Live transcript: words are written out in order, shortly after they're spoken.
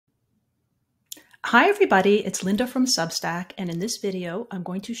Hi everybody, it's Linda from Substack, and in this video I'm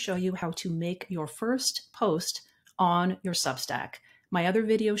going to show you how to make your first post on your Substack. My other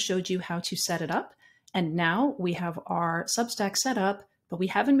video showed you how to set it up, and now we have our Substack set up, but we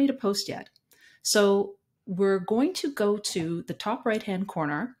haven't made a post yet. So we're going to go to the top right hand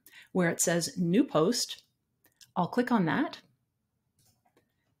corner where it says New Post. I'll click on that,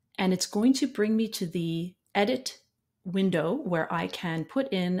 and it's going to bring me to the Edit window where I can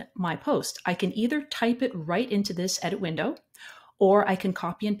put in my post. I can either type it right into this edit window, or I can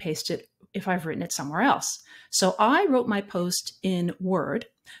copy and paste it if I've written it somewhere else. So I wrote my post in Word.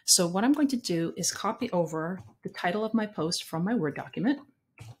 So what I'm going to do is copy over the title of my post from my Word document.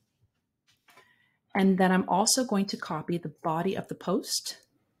 And then I'm also going to copy the body of the post.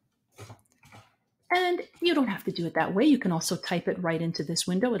 And you don't have to do it that way. You can also type it right into this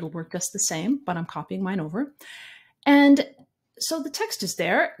window. It'll work just the same, but I'm copying mine over. And so the text is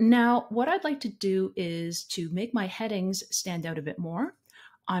there. Now, what I'd like to do is to make my headings stand out a bit more.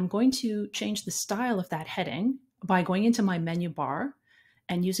 I'm going to change the style of that heading by going into my menu bar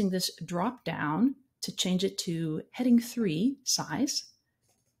and using this drop down to change it to heading 3 size.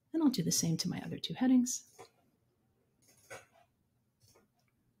 And I'll do the same to my other 2 headings.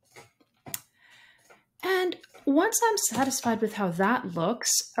 And once I'm satisfied with how that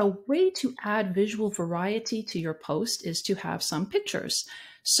looks, a way to add visual variety to your post is to have some pictures.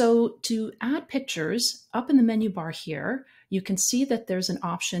 So to add pictures, up in the menu bar here, you can see that there's an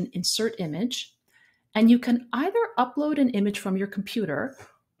option, Insert Image, and you can either upload an image from your computer,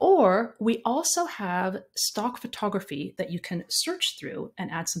 or we also have stock photography that you can search through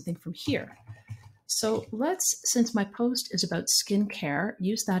and add something from here. So let's, since my post is about skincare,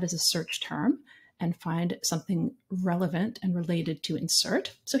 use that as a search term and find something relevant and related to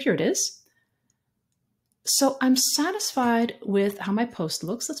insert. So here it is. So I'm satisfied with how my post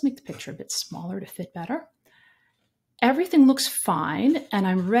looks. Let's make the picture a bit smaller to fit better. Everything looks fine, and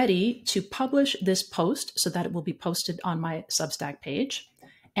I'm ready to publish this post so that it will be posted on my Substack page.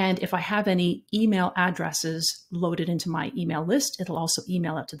 And if I have any email addresses loaded into my email list, it'll also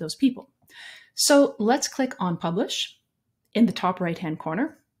email out to those people. So let's click on Publish in the top right-hand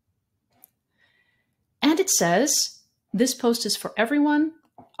corner. And it says, this post is for everyone.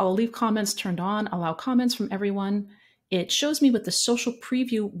 I'll leave comments turned on, allow comments from everyone. It shows me what the social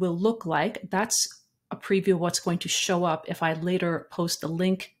preview will look like. That's a preview of what's going to show up if I later post a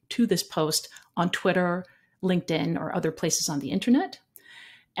link to this post on Twitter, LinkedIn, or other places on the internet.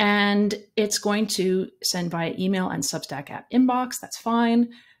 And it's going to send via email and Substack app inbox. That's fine.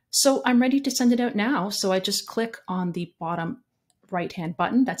 So I'm ready to send it out now. So I just click on the bottom right-hand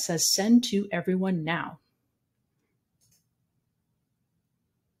button that says Send to Everyone Now.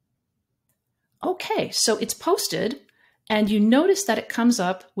 Okay, so it's posted, and you notice that it comes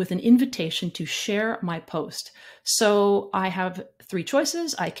up with an invitation to share my post. So I have 3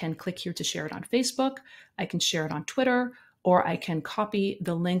 choices. I can click here to share it on Facebook, I can share it on Twitter, or I can copy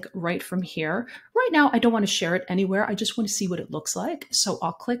the link right from here. Right now, I don't want to share it anywhere. I just want to see what it looks like. So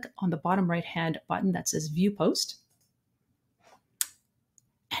I'll click on the bottom right-hand button that says View Post.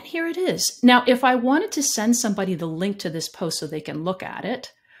 And here it is. Now, if I wanted to send somebody the link to this post so they can look at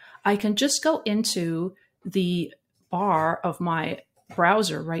it, I can just go into the bar of my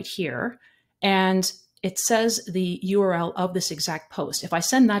browser right here, and it says the URL of this exact post. If I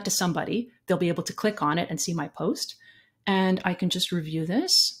send that to somebody, they'll be able to click on it and see my post. And I can just review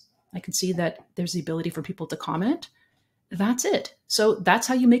this. I can see that there's the ability for people to comment. That's it. So that's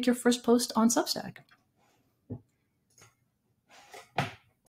how you make your first post on Substack.